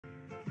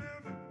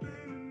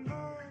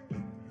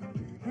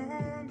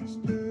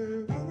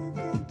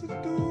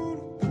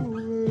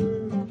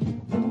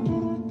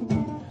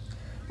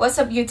What's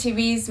up,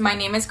 UTVs? My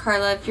name is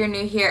Karla. If you're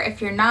new here,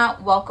 if you're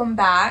not, welcome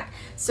back.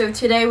 So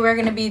today we're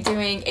going to be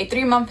doing a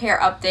 3-month hair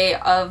update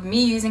of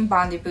me using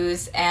Bondi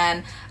Boost,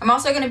 and I'm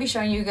also going to be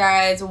showing you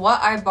guys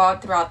what I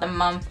bought throughout the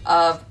month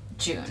of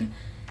June.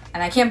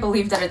 And I can't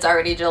believe that it's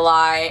already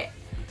July.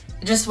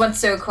 It just went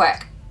so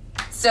quick.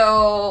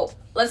 So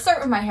let's start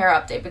with my hair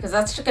update because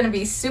that's just going to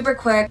be super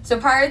quick. So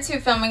prior to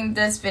filming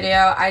this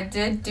video, I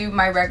did do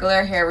my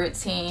regular hair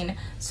routine.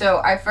 So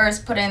I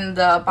first put in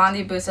the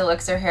Bondi Boost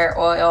Elixir hair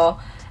oil,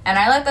 and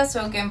I let that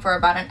soak in for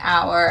about an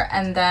hour,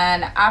 and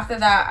then after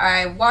that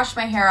I washed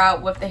my hair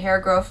out with the hair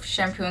growth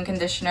shampoo and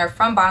conditioner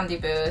from Bondi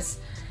Boost,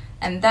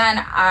 and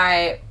then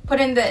I put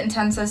in the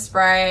intensive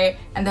spray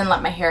and then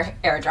let my hair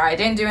air dry. I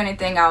didn't do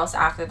anything else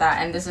after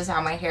that, and this is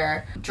how my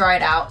hair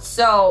dried out.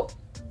 So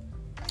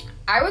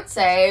I would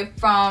say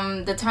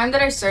from the time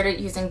that I started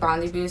using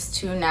Bondi Boost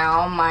to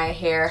now, my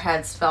hair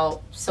has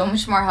felt so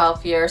much more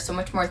healthier, so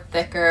much more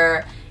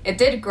thicker. It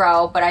did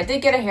grow, but I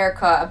did get a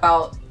haircut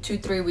about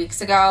 2-3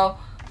 weeks ago.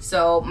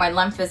 So my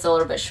length is a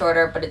little bit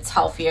shorter, but it's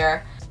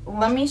healthier.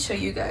 Let me show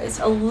you guys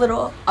a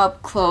little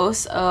up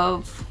close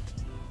of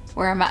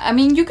where I'm at. I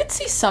mean, you could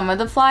see some of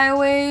the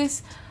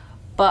flyaways,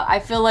 but I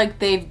feel like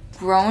they've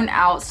grown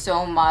out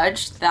so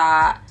much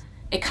that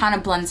it kind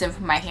of blends in with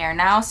my hair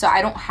now. So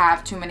I don't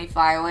have too many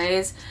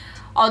flyaways.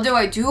 Although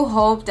I do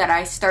hope that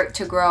I start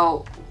to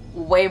grow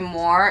way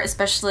more,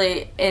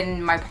 especially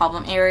in my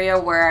problem area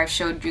where I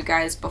showed you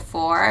guys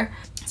before.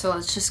 So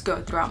let's just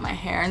go throughout my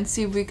hair and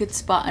see if we could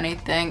spot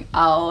anything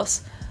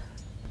else.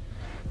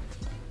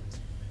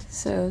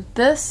 So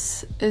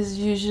this is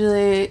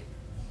usually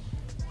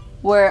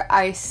where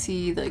I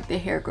see like the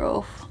hair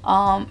growth.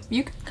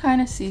 You can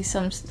kind of see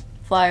some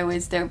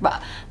flyaways there,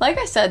 but like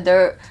I said,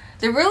 they're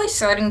really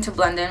starting to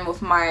blend in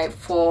with my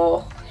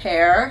full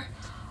hair.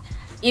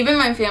 Even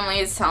my family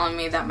is telling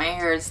me that my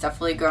hair is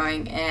definitely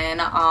growing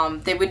in.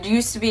 They would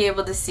used to be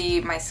able to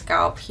see my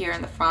scalp here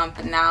in the front,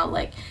 but now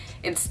like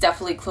it's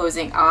definitely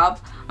closing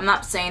up. I'm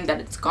not saying that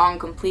it's gone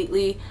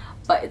completely,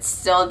 but it's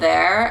still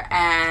there,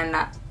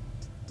 and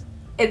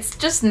it's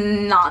just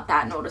not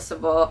that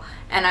noticeable.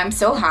 And I'm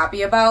so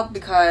happy about,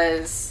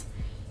 because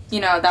you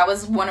know, that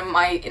was one of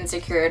my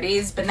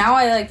insecurities, but now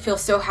I like feel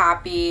so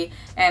happy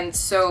and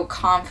so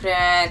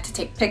confident to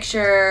take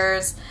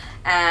pictures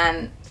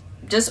and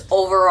just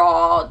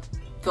overall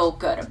feel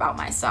good about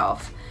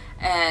myself.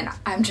 And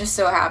I'm just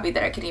so happy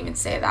that I can even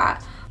say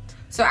that.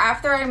 So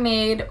after I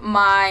made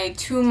my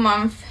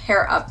 2-month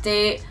hair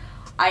update,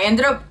 I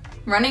ended up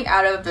running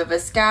out of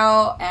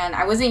Viviscal, and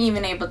I wasn't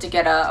even able to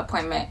get an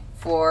appointment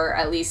for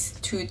at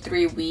least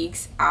 2-3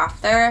 weeks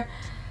after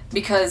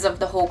because of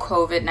the whole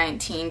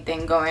COVID-19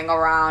 thing going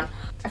around.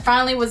 I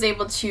finally was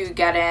able to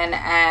get in,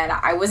 and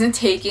I wasn't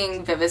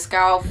taking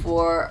Viviscal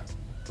for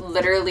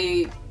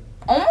literally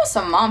almost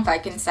a month, I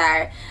can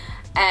say.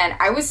 And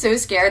I was so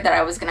scared that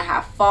I was gonna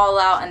have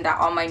fallout and that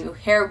all my new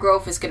hair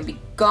growth was gonna be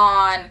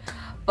gone,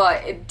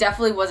 but it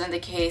definitely wasn't the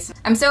case.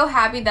 I'm so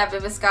happy that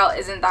Viviscal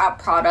isn't that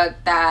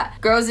product that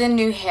grows in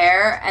new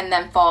hair and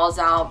then falls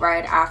out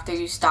right after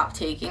you stop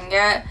taking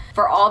it.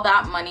 For all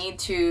that money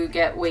to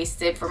get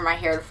wasted for my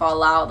hair to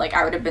fall out, like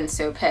I would have been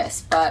so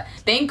pissed. But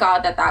thank God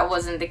that that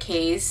wasn't the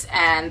case,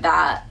 and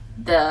that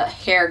the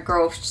hair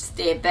growth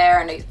stayed there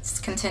and it's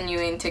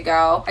continuing to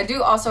go. I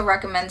do also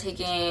recommend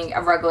taking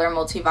a regular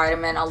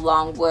multivitamin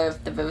along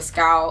with the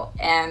Viviscal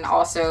and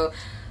also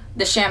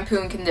the shampoo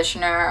and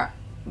conditioner,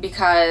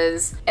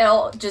 because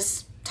it'll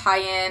just tie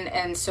in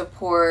and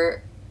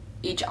support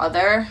each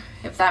other,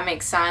 if that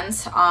makes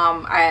sense. And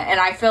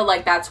I feel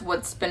like that's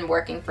what's been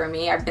working for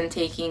me. I've been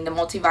taking the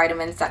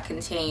multivitamins that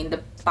contain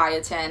the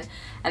biotin,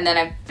 and then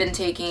I've been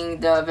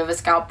taking the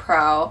Viviscal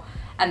Pro,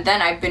 and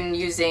then I've been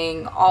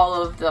using all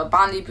of the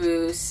Bondi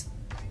Boost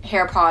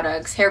hair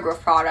products, hair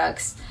growth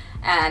products,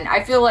 and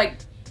I feel like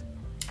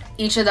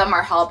each of them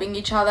are helping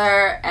each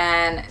other,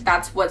 and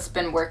that's what's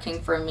been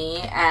working for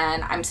me,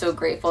 and I'm so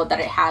grateful that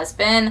it has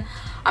been.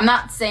 I'm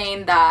not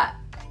saying that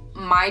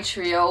my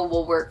trio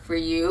will work for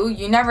you.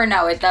 You never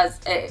know. It does.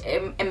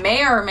 It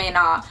may or may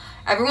not.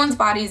 Everyone's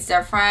body is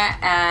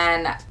different,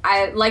 and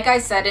like I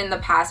said in the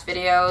past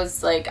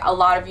videos, like a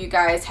lot of you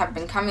guys have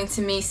been coming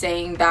to me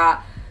saying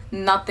that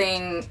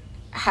nothing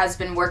has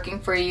been working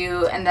for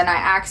you, and then I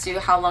asked you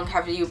how long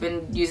have you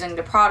been using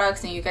the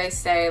products, and you guys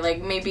say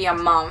like maybe a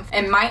month,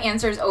 and my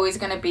answer is always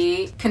going to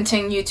be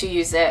continue to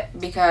use it,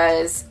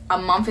 because a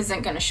month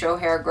isn't going to show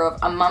hair growth.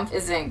 A month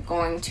isn't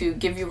going to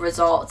give you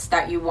results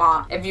that you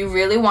want. If you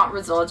really want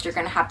results, you're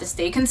going to have to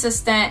stay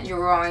consistent. You're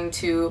going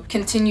to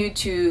continue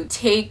to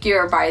take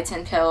your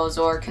biotin pills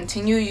or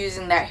continue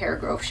using that hair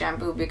growth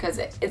shampoo, because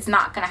it's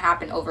not going to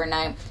happen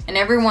overnight, and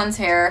everyone's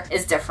hair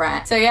is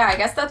different. So yeah, I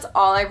guess that's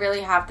all I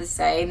really have to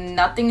say.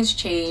 Nothing's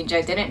changed.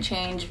 I didn't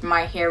change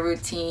my hair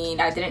routine.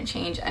 I didn't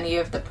change any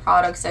of the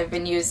products I've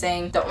been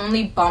using. The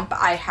only bump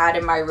I had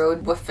in my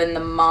road within the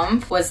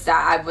month was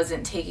that I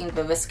wasn't taking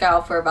Viviscal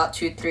scale for about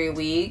 2-3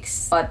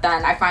 weeks, but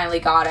then I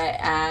finally got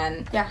it,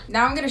 and yeah,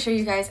 now I'm gonna show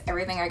you guys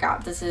everything I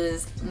got. This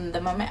is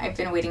the moment I've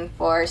been waiting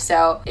for.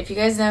 So if you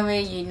guys know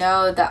me, you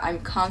know that I'm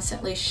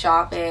constantly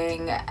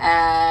shopping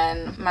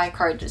and my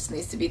cart just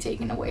needs to be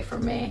taken away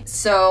from me.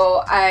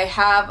 So I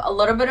have a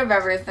little bit of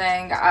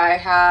everything. I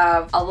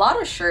have a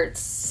lot of shirts,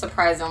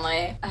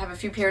 surprisingly. I have a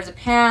few pairs of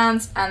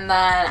pants, and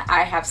then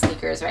I have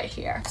sneakers right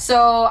here.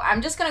 So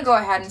I'm just gonna go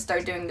ahead and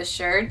start doing the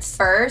shirts.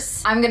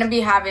 First, I'm gonna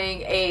be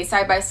having a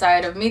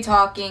side-by-side of me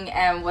talking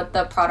and what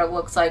the product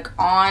looks like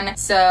on.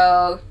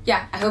 So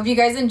yeah, I hope you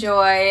guys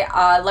enjoy.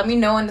 Let me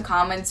know in the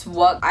comments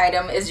what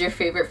item is your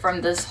favorite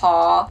from this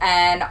haul,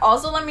 and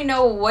also let me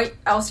know what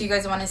else you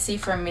guys want to see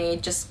from me.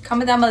 Just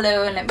comment down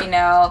below and let me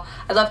know.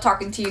 I love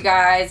talking to you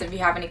guys. If you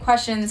have any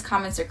questions,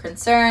 comments, or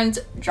concerns,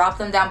 drop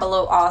them down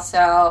below.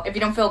 Also, if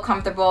you don't feel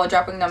comfortable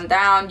dropping them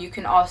down, you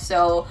can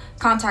also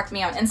contact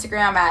me on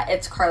Instagram at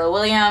It's Karla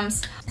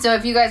Williams. So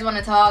if you guys want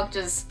to talk,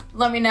 just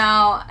let me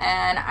know,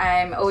 and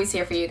I'm always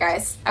here for you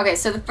guys. Okay,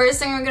 so the first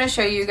thing I'm gonna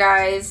show you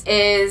guys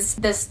is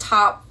this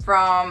top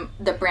from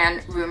the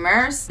brand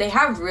Rumors. They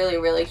have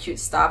really cute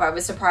stuff. I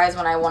was surprised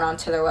when I went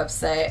onto their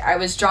website. I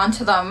was drawn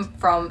to them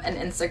from an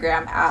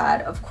Instagram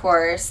ad, of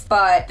course,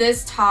 but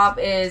this top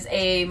is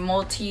a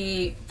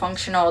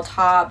multi-functional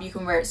top. You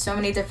can wear it so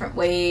many different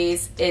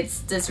ways. It's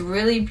this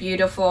really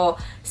beautiful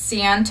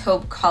sand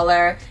taupe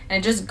color,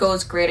 and it just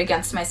goes great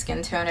against my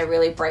skin tone. It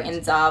really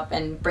brightens up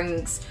and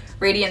brings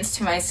radiance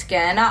to my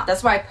skin.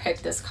 That's why I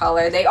picked this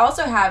color. They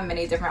also have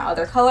many different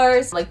other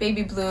colors, like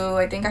baby blue,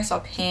 I think I saw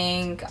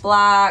pink,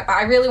 black.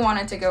 I really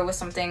wanted to go with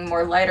something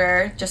more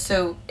lighter just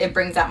so it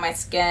brings out my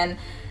skin,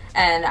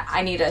 and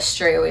I need to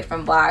stray away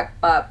from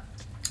black. But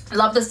I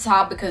love this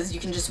top because you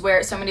can just wear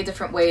it so many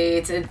different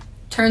ways. It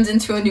turns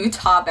into a new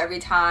top every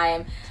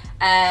time,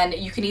 and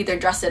you can either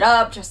dress it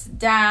up, dress it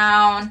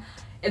down.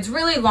 It's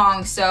really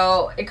long,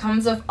 so it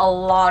comes with a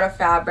lot of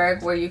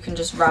fabric where you can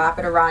just wrap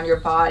it around your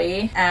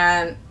body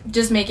and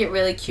just make it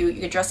really cute.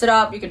 You can dress it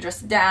up, you can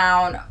dress it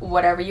down,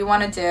 whatever you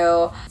want to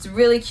do. It's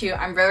really cute.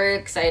 I'm very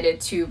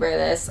excited to wear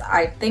this.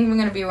 I think I'm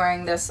going to be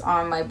wearing this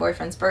on my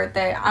boyfriend's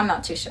birthday. I'm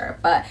not too sure,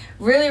 but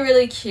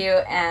really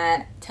cute,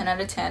 and 10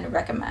 out of 10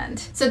 recommend.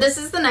 So this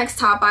is the next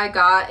top I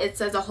got. It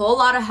says a whole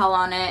lot of hell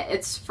on it.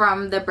 It's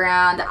from the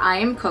brand I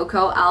Am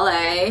Coco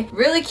LA.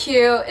 Really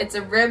cute. It's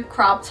a rib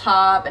crop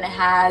top, and it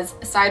has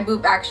side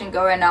boob action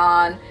going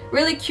on.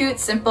 Really cute,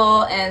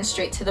 simple, and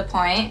straight to the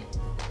point.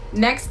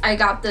 Next, I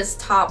got this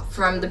top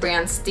from the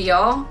brand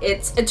Steel.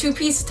 It's a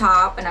two-piece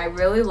top, and I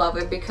really love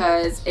it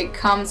because it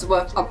comes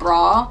with a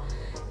bra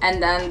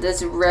and then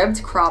this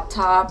ribbed crop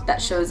top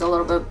that shows a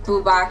little bit of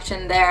boob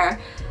action there.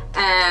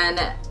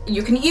 And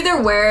you can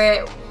either wear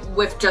it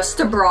with just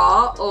a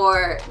bra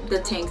or the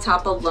tank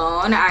top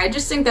alone. I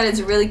just think that it's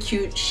really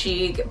cute,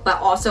 chic, but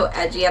also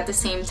edgy at the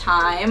same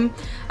time.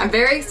 I'm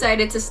very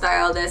excited to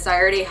style this. I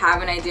already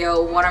have an idea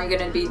what I'm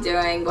gonna be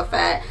doing with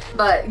it.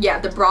 But yeah,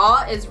 the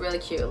bra is really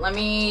cute. Let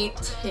me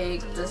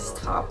take this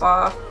top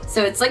off.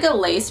 So it's like a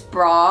lace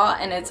bra,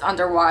 and it's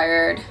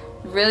underwired.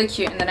 Really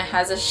cute, and then it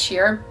has a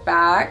sheer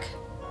back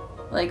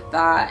like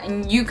that,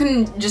 and you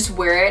can just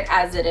wear it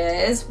as it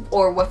is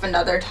or with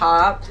another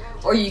top,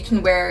 or you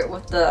can wear it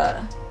with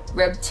the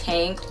rib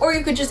tank, or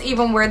you could just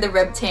even wear the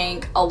rib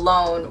tank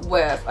alone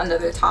with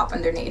another top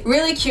underneath.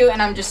 Really cute,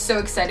 and I'm just so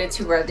excited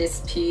to wear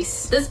this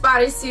piece. This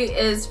bodysuit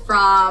is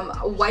from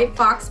White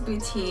Fox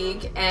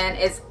Boutique, and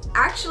it's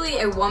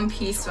actually a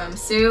one-piece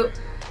swimsuit.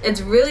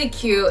 It's really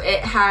cute. It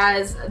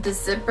has the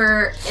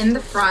zipper in the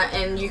front,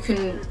 and you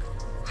can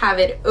have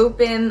it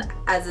open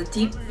as a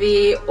deep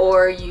V,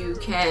 or you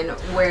can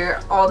wear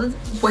all the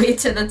way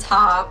to the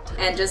top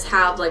and just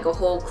have like a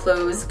whole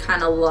clothes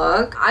kind of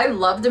look. I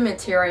love the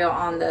material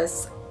on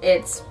this.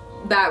 It's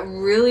that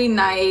really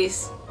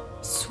nice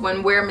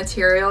swimwear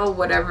material,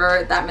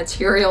 whatever that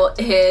material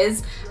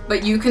is,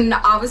 but you can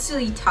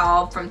obviously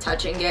tell from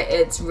touching it,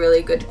 it's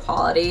really good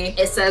quality.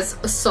 It says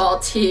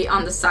salty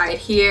on the side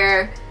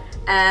here,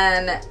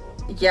 and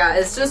yeah,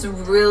 it's just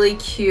really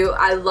cute.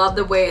 I love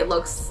the way it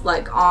looks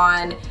like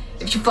on.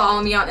 If you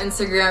follow me on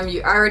Instagram,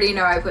 you already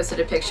know I posted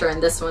a picture in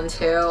this one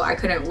too. I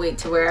couldn't wait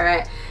to wear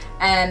it.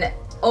 And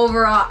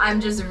overall, I'm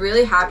just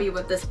really happy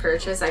with this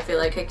purchase. I feel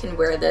like I can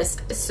wear this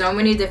so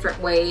many different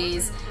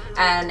ways,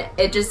 and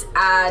it just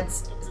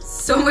adds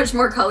so much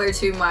more color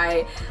to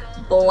my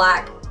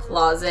black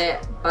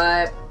closet.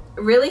 But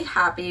really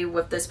happy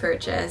with this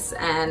purchase,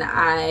 and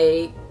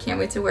I can't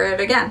wait to wear it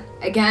again.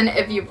 Again,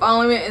 if you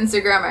follow me on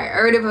Instagram, I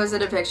already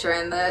posted a picture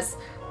in this,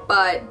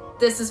 but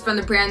this is from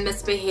the brand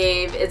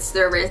Misbehave. It's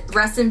their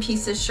Rest in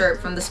Pieces shirt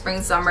from the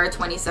Spring Summer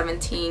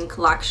 2017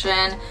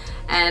 collection,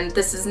 and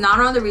this is not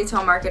on the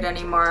retail market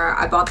anymore.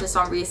 I bought this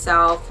on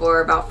resale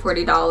for about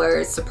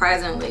 $40,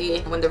 surprisingly,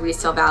 when the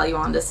resale value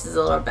on this is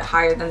a little bit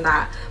higher than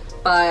that.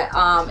 But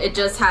it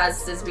just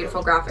has this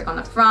beautiful graphic on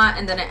the front,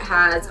 and then it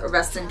has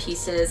Rest in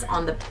Pieces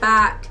on the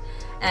back.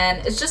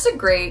 And it's just a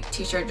great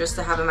t-shirt just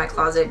to have in my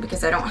closet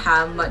because I don't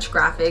have much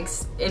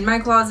graphics in my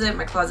closet.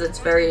 My closet's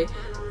very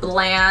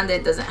bland.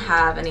 It doesn't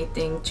have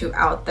anything too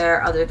out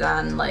there other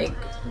than like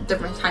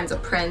different kinds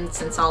of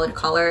prints and solid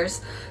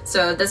colors.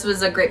 So this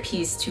was a great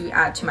piece to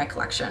add to my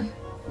collection.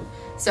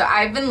 So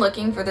I've been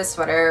looking for this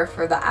sweater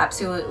for the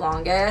absolute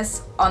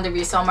longest on the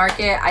resale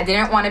market. I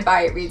didn't want to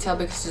buy it retail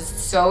because it's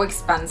so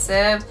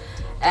expensive,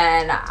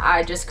 and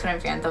I just couldn't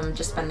fathom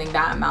just spending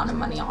that amount of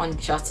money on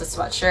just a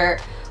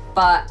sweatshirt.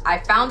 But I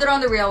found it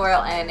on the real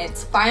world and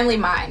it's finally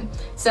mine.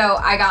 So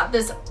I got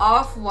this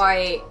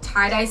off-white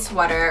tie-dye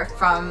sweater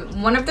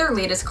from one of their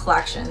latest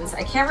collections.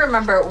 I can't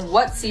remember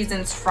what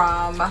season's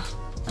from.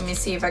 Let me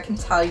see if I can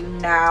tell you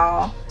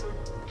now.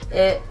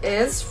 It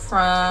is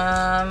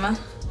from,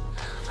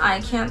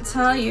 I can't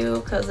tell you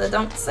because I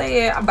don't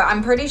say it, but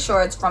I'm pretty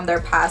sure it's from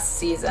their past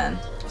season.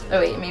 Oh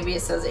wait, maybe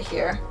it says it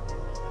here.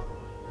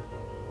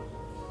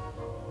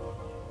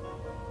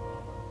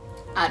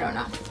 I don't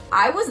know.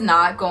 I was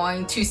not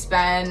going to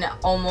spend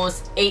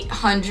almost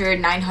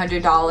 $800,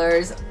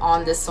 $900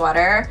 on this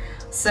sweater.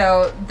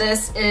 So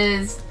this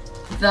is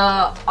the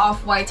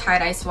off-white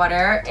tie-dye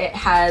sweater. It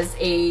has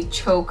a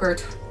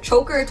chokered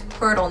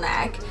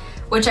turtleneck,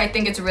 which I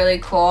think is really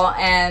cool.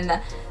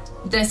 And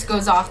this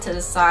goes off to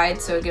the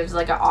side, so it gives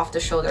like an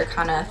off-the-shoulder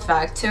kind of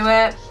effect to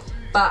it.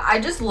 But I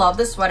just love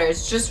the sweater.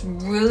 It's just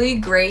really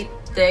great,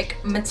 thick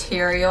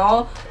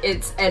material.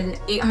 It's an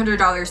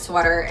 $800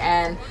 sweater,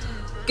 and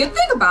good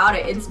thing about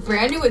it, it's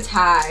brand new with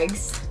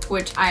tags,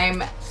 which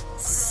I'm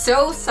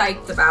so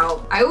psyched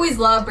about. I always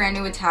love brand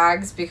new with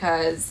tags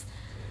because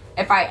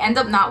if I end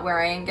up not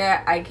wearing it,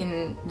 I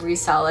can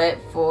resell it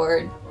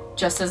for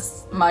just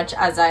as much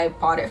as I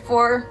bought it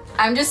for.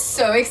 I'm just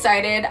so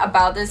excited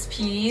about this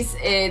piece.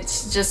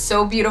 It's just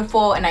so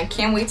beautiful and I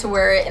can't wait to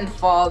wear it in the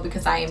fall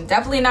because I am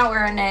definitely not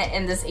wearing it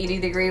in this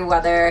 80-degree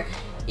weather,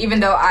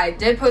 even though I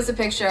did post a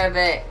picture of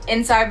it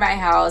inside my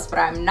house, but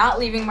I'm not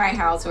leaving my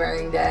house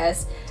wearing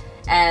this.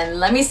 And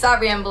let me stop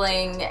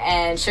rambling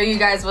and show you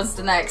guys what's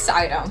the next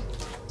item.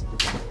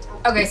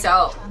 Okay,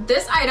 so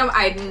this item,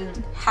 I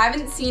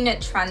haven't seen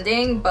it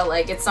trending, but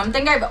like it's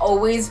something I've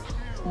always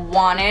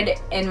wanted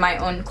in my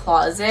own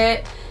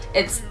closet.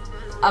 It's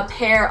a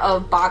pair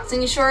of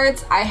boxing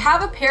shorts. I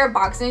have a pair of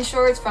boxing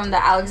shorts from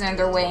the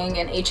Alexander Wang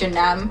and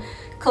H&M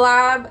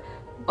collab,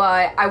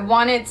 but I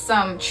wanted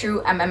some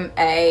true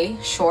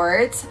MMA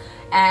shorts,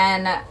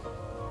 and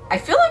I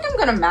feel like I'm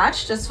gonna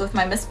match this with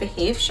my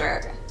Misbehave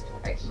shirt.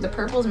 Right, the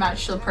purples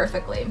match so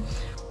perfectly.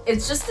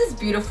 It's just this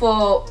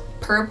beautiful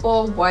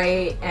purple,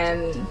 white,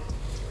 and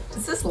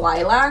is this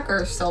lilac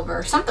or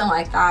silver? Something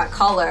like that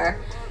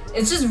color.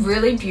 It's just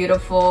really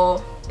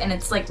beautiful, and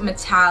it's like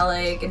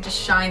metallic. It just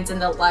shines in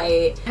the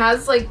light. It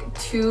has like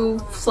two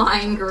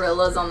flying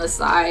gorillas on the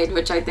side,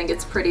 which I think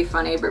it's pretty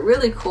funny, but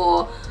really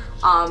cool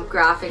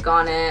graphic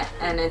on it,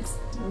 and it's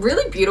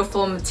really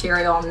beautiful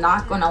material, I'm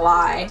not gonna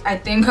lie. I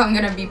think I'm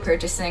gonna be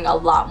purchasing a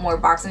lot more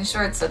boxing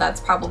shorts, so that's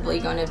probably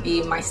gonna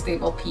be my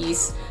staple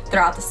piece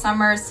throughout the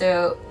summer,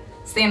 so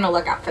stay on the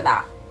lookout for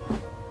that.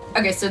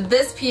 Okay, so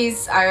this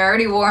piece I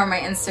already wore on my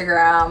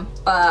Instagram,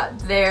 but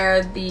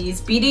they're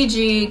these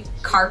BDG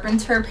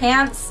carpenter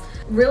pants.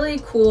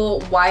 Really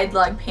cool wide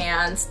leg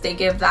pants. They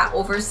give that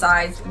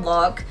oversized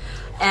look,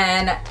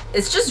 and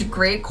it's just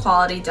great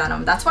quality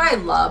denim. That's why I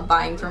love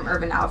buying from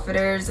Urban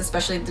Outfitters,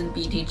 especially the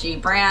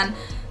BDG brand.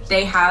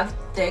 They have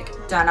thick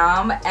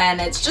denim and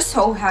it's just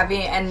so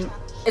heavy, and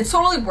it's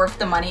totally worth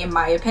the money in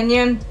my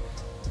opinion.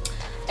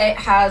 It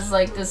has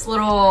like this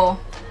little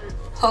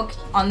hook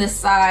on this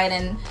side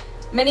and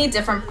many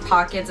different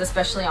pockets,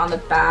 especially on the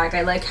back.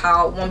 I like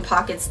how one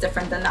pocket's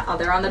different than the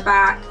other on the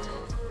back.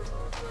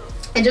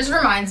 It just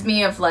reminds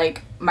me of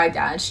like my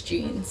dad's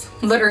jeans,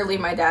 literally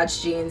my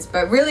dad's jeans,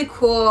 but really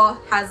cool.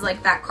 Has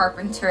like that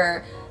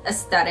carpenter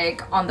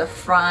aesthetic on the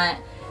front,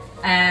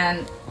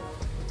 and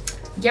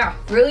yeah,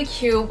 really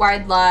cute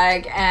wide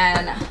leg,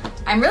 and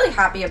I'm really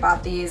happy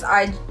about these.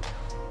 I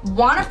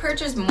want to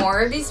purchase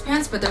more of these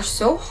pants, but they're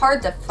so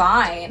hard to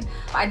find.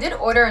 I did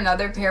order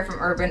another pair from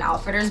Urban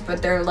Outfitters,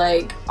 but they're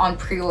like on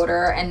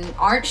pre-order and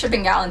aren't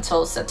shipping out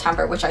until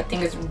September, which I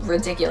think is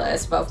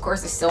ridiculous, but of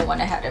course I still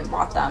went ahead and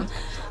bought them.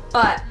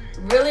 But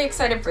really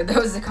excited for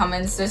those to come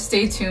in, so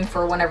stay tuned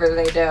for whenever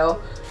they do.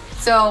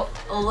 So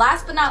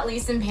last but not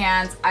least in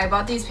pants, I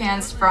bought these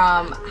pants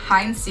from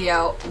HYEIN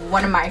SEO,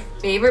 one of my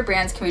favorite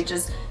brands. Can we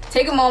just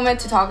take a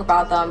moment to talk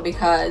about them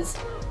because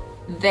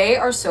they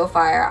are so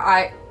fire.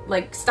 I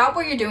like, stop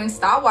what you're doing,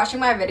 stop watching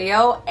my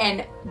video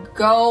and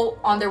go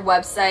on their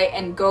website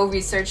and go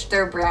research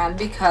their brand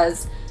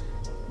because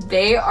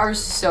they are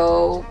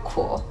so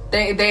cool.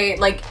 They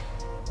like,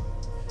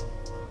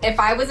 if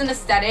I was an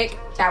aesthetic,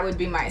 that would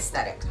be my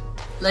aesthetic.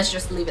 Let's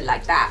just leave it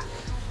like that.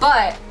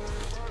 But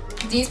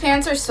these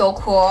pants are so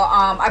cool.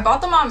 I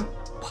bought them on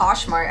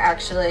Poshmark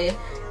actually,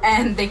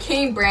 and they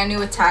came brand new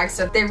with tags.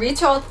 So they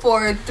retailed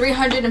for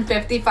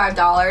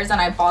 $355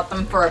 and I bought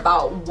them for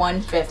about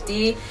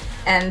 $150,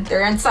 and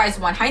they're in size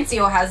 1. HYEIN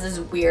SEO has this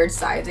weird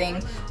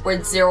sizing where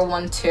it's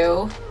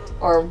 012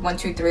 or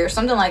 123 or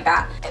something like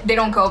that. They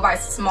don't go by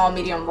small,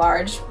 medium,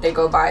 large. They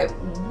go by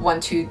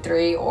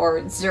 123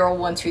 or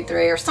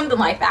 0123 or something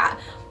like that.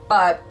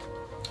 But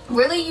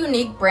Really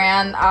unique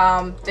brand.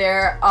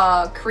 They're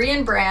a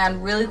Korean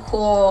brand, really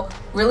cool,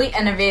 really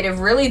innovative,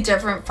 really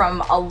different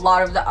from a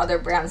lot of the other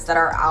brands that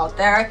are out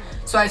there.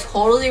 So I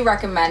totally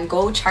recommend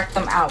go check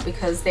them out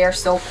because they're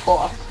so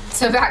cool.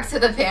 So back to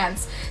the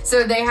pants.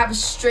 So they have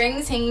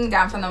strings hanging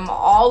down from them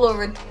all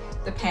over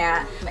the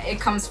pant. It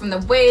comes from the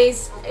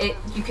waist.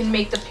 You can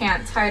make the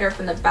pant tighter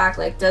from the back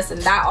like this, and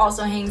that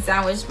also hangs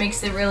down, which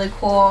makes it really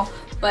cool.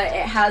 But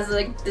it has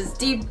like this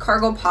deep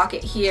cargo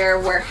pocket here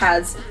where it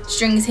has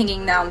strings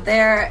hanging down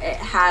there. It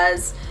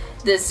has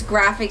this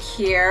graphic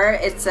here.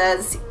 It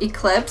says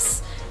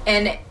Eclipse,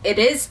 and it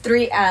is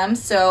 3M,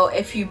 so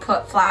if you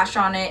put flash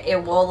on it,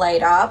 it will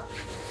light up.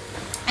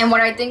 And what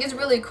I think is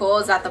really cool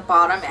is at the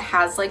bottom it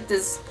has like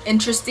this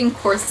interesting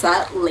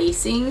corset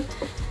lacing,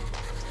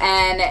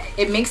 and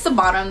it makes the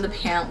bottom of the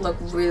pant look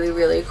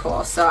really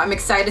cool. So I'm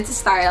excited to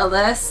style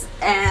this,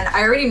 and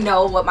I already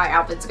know what my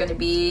outfit's gonna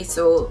be,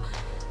 so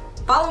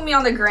follow me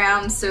on the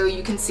gram so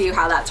you can see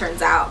how that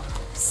turns out.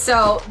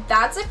 So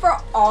that's it for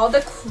all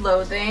the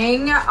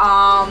clothing.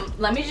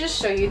 Let me just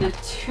show you the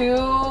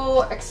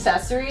 2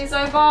 accessories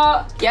I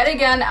bought. Yet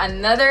again,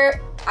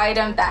 another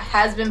item that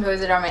has been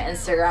posted on my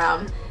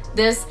Instagram.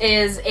 This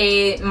is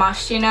a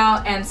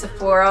Moschino and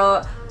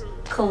Sephora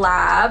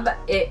collab.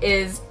 It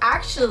is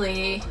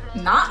actually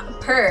not a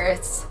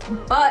purse,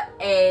 but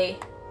a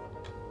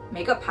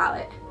makeup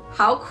palette.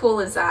 How cool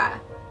is that?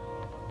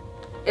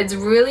 It's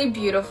really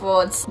beautiful.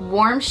 It's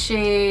warm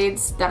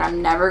shades that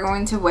I'm never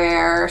going to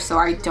wear, so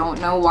I don't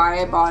know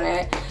why I bought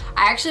it.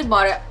 I actually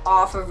bought it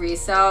off of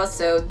resale,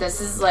 so this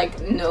is like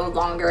no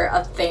longer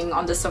a thing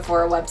on the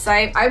Sephora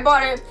website. I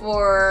bought it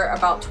for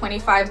about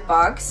 25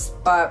 bucks,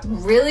 but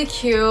really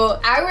cute.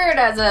 I wear it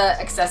as an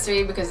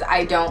accessory because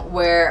I don't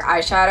wear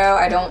eyeshadow.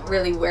 I don't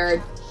really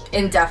wear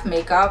in-depth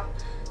makeup,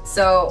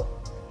 so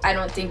I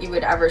don't think you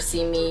would ever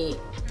see me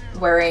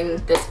wearing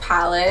this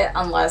palette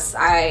unless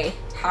I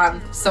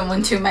have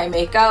someone do my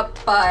makeup.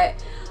 But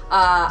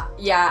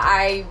yeah,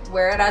 I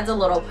wear it as a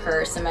little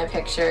purse in my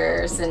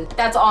pictures, and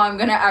that's all I'm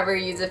gonna ever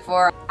use it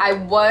for. I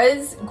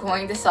was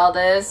going to sell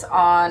this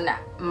on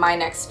My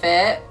Next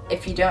Fit.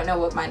 If you don't know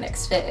what My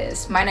Next Fit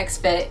is, My Next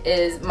Fit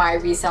is my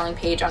reselling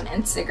page on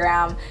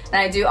Instagram, and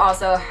I do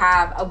also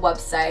have a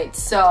website.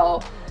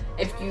 So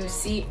if you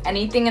see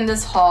anything in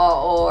this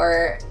haul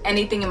or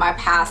anything in my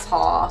past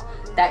haul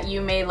that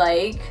you may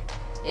like,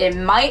 it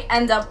might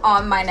end up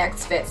on My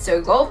Next Fit.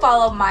 So go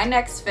follow My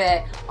Next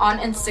Fit on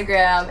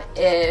Instagram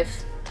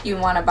if you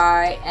want to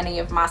buy any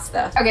of my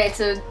stuff. Okay,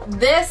 so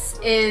this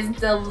is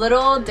the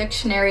Little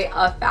Dictionary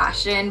of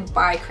Fashion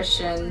by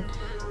Christian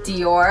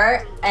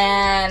Dior,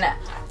 and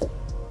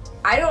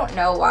I don't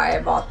know why I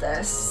bought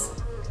this.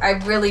 I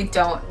really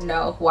don't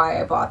know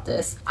why I bought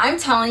this. I'm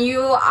telling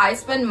you, I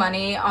spend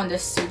money on the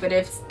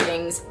stupidest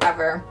things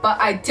ever, but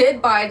I did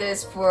buy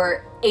this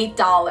for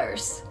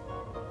 $8.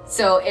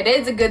 So it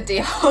is a good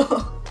deal.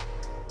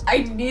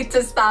 I need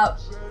to stop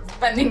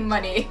spending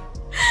money.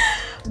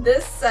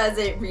 This says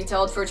it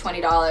retailed for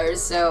 $20,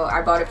 so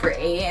I bought it for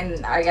 $8,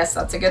 and I guess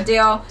that's a good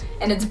deal.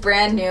 And it's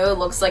brand new. It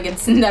looks like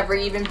it's never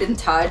even been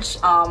touched.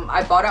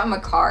 I bought it on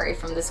Macari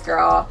from this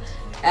girl,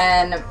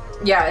 and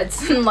yeah,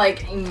 it's in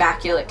like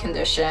immaculate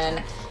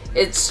condition.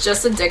 It's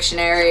just a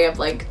dictionary of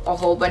like a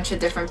whole bunch of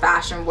different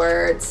fashion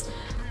words.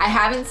 I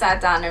haven't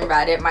sat down and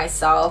read it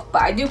myself,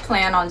 but I do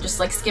plan on just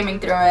like skimming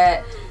through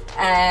it,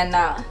 and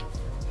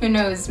who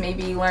knows,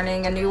 maybe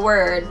learning a new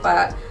word.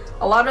 But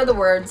a lot of the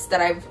words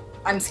that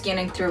I'm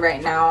scanning through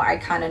right now, I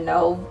kind of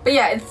know. But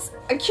yeah, it's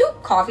a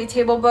cute coffee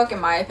table book in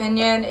my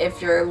opinion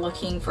if you're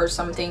looking for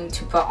something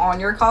to put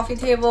on your coffee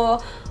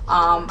table.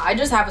 I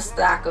just have a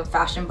stack of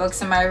fashion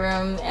books in my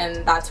room,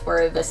 and that's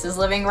where this is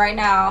living right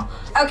now.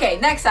 Okay,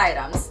 next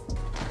items.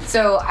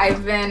 So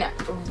I've been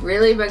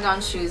really big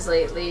on shoes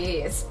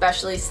lately,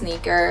 especially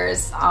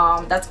sneakers.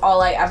 That's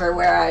all I ever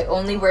wear. I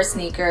only wear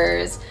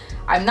sneakers.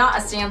 I'm not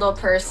a sandal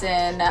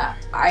person.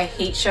 I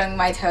hate showing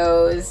my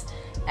toes,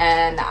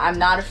 and I'm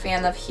not a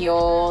fan of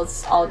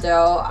heels,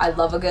 although I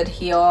love a good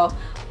heel,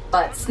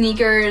 but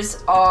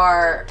sneakers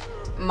are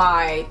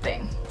my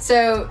thing.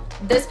 So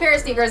this pair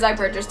of sneakers I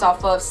purchased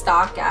off of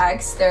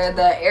StockX. They're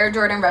the Air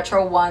Jordan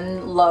Retro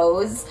 1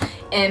 Lows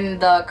in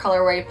the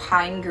colorway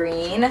Pine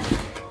Green,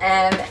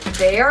 and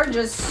they are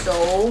just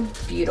so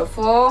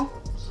beautiful.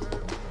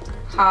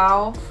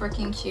 How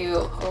freaking cute.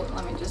 Oh,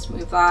 let me just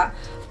move that.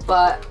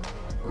 But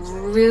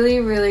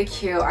really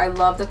cute. I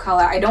love the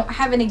color. I don't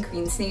have any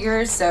green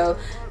sneakers, so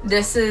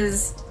this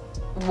is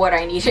what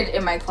I needed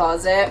in my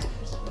closet.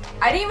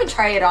 I didn't even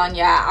try it on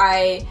yet.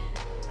 I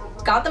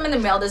got them in the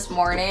mail this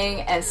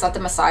morning and set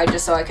them aside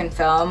just so I can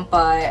film,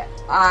 but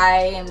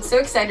I am so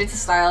excited to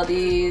style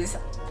these.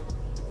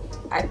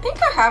 I think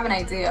I have an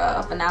idea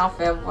of an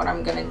outfit of what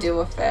I'm gonna do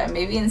with it,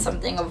 maybe in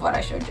something of what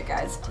I showed you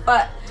guys,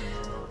 but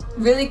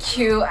really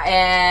cute.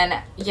 And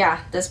yeah,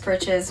 this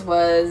purchase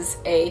was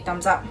a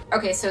thumbs up.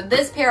 Okay, so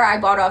this pair I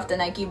bought off the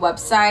Nike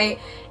website,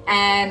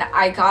 and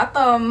I got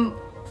them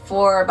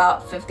for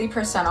about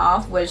 50%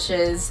 off, which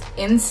is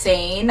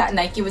insane.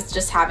 Nike was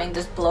just having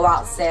this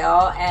blowout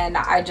sale, and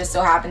I just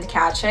so happened to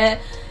catch it.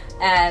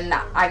 and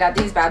I got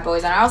these bad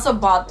boys. And I also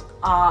bought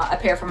a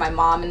pair for my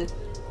mom in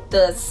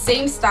the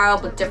same style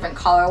but different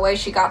colorway.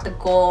 She got the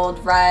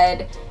gold,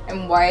 red,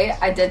 and white.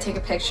 I did take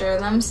a picture of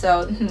them,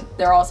 so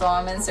they're also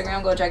on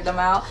Instagram. Go check them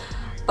out.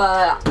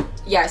 But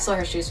yeah, I stole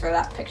her shoes for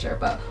that picture.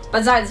 But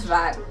besides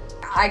that,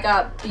 I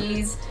got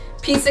these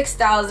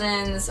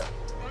P6000s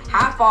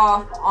half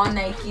off on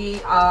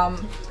Nike.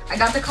 I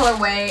got the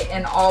colorway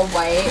in all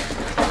white.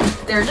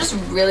 They're just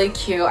really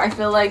cute. I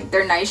feel like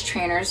they're nice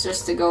trainers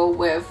just to go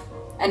with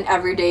an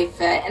everyday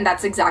fit, and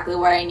that's exactly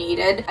what I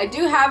needed. I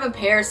do have a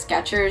pair of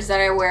Skechers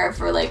that I wear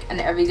for like an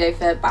everyday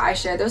fit, but I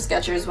share those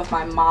Skechers with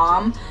my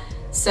mom,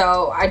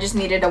 so I just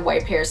needed a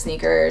white pair of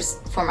sneakers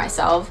for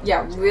myself.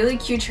 Yeah, really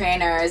cute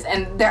trainers,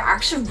 and they're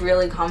actually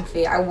really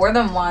comfy. I wore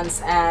them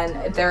once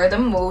and they're the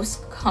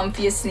most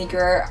comfiest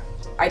sneaker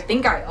I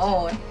think I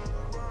own.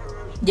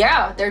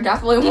 Yeah, they're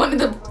definitely one of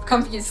the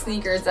comfiest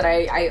sneakers that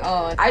I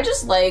own. I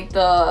just like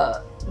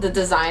the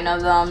design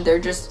of them. They're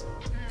just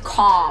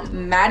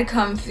calm, mad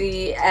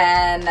comfy,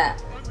 and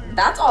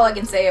that's all I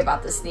can say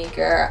about the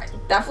sneaker.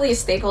 Definitely a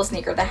staple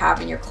sneaker to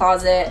have in your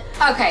closet.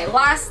 Okay,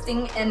 last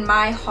thing in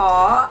my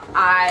haul,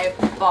 I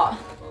bought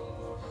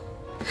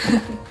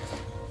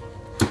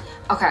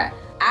okay,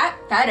 at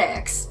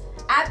FedEx,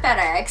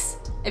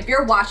 if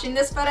you're watching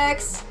this,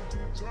 FedEx,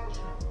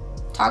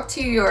 talk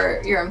to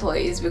your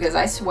employees, because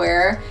I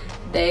swear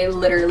they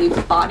literally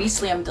body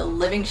slammed the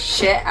living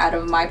shit out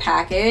of my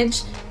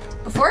package.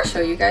 Before I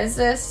show you guys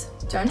this,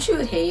 don't you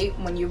hate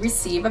when you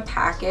receive a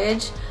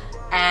package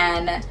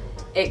and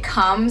it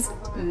comes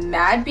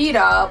mad beat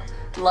up,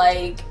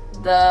 like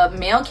the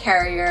mail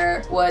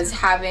carrier was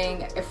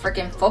having a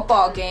freaking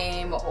football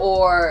game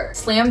or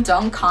slam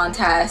dunk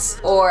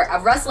contest or a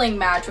wrestling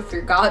match with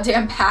your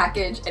goddamn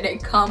package, and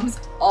it comes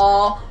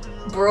all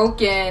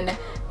broken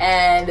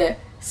and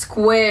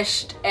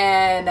squished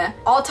and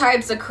all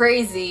types of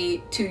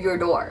crazy to your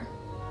door?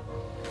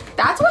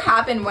 That's what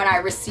happened when I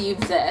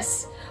received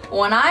this.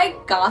 When I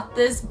got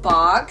this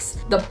box,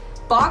 the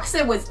box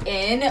it was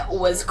in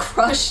was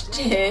crushed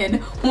in.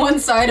 One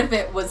side of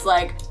it was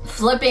like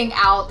flipping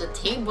out. The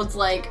tape was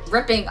like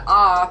ripping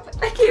off.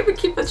 I can't even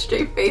keep a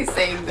straight face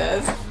saying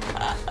this.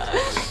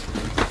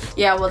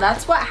 Yeah, well,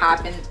 that's what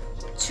happened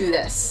to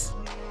this.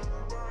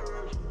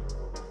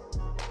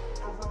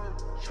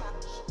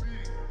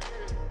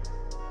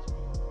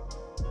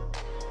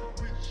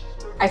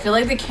 I feel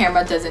like the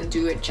camera doesn't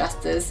do it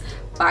justice,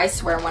 but I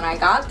swear when I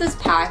got this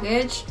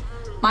package,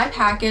 my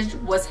package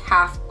was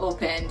half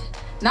opened.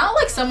 Not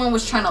like someone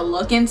was trying to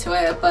look into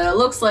it, but it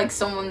looks like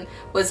someone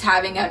was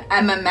having an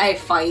MMA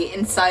fight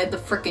inside the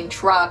freaking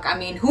truck. I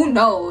mean, who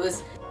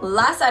knows?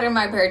 Last item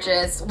I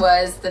purchased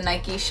was the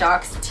Nike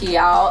Shox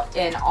TL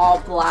in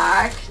all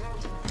black.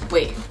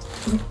 Wait,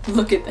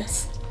 look at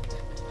this.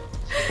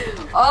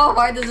 Oh,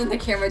 why doesn't the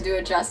camera do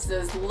it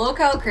justice? Look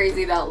how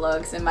crazy that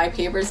looks, and my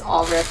paper's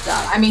all ripped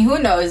up. I mean, who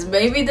knows?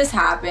 Maybe this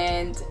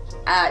happened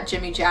at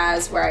Jimmy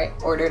Jazz where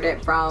I ordered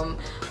it from,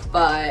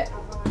 but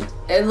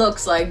it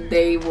looks like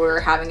they were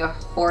having a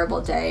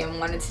horrible day and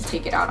wanted to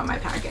take it out on my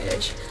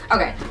package.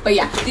 Okay, but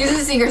yeah, these are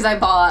the sneakers I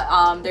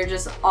bought. They're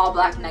just all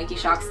black Nike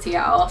Shox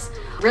TLs.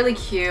 Really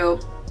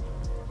cute.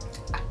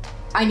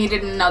 I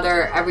needed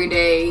another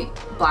everyday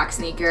black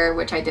sneaker,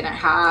 which I didn't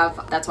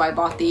have. That's why I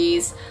bought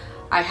these.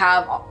 I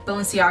have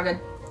Balenciaga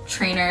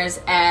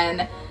trainers,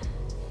 and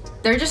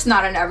they're just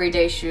not an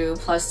everyday shoe.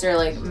 Plus, they're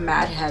like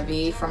mad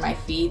heavy for my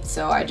feet,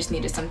 so I just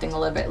needed something a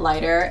little bit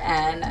lighter,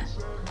 and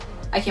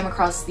I came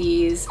across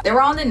these. They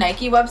were on the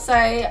Nike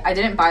website. I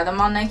didn't buy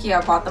them on Nike. I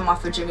bought them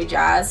off of Jimmy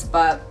Jazz,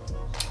 but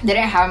they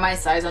didn't have my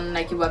size on the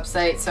Nike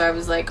website, so I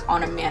was like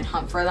on a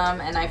manhunt for them,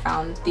 and I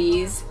found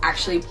these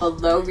actually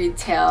below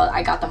retail.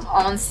 I got them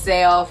on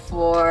sale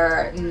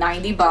for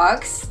 90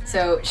 bucks.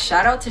 So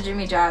shout out to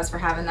Jimmy Jazz for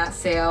having that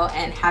sale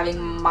and having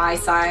my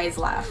size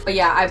left. But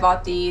yeah, I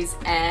bought these,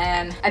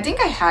 and I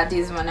think I had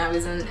these when I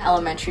was in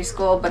elementary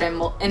school, but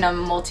in a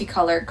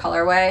multicolored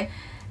colorway.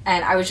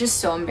 And I was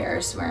just so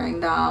embarrassed wearing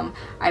them.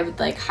 I would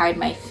like hide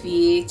my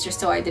feet just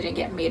so I didn't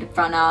get made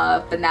fun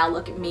of. But now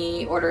look at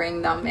me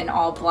ordering them in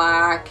all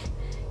black.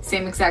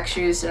 Same exact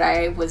shoes that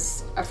I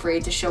was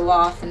afraid to show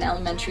off in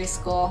elementary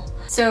school.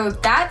 So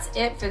that's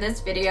it for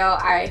this video.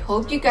 I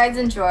hope you guys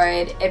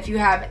enjoyed. If you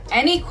have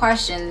any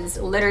questions,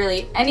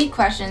 literally any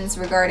questions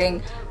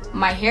regarding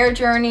my hair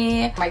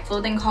journey, my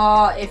clothing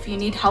haul, if you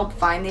need help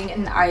finding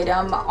an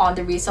item on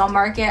the resale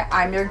market,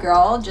 I'm your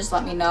girl. Just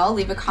let me know.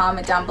 Leave a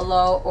comment down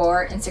below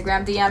or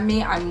Instagram DM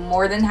me. I'm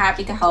more than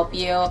happy to help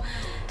you.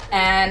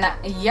 And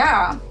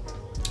yeah,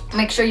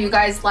 make sure you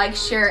guys like,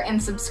 share,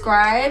 and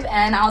subscribe,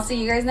 and I'll see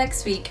you guys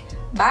next week.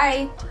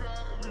 Bye.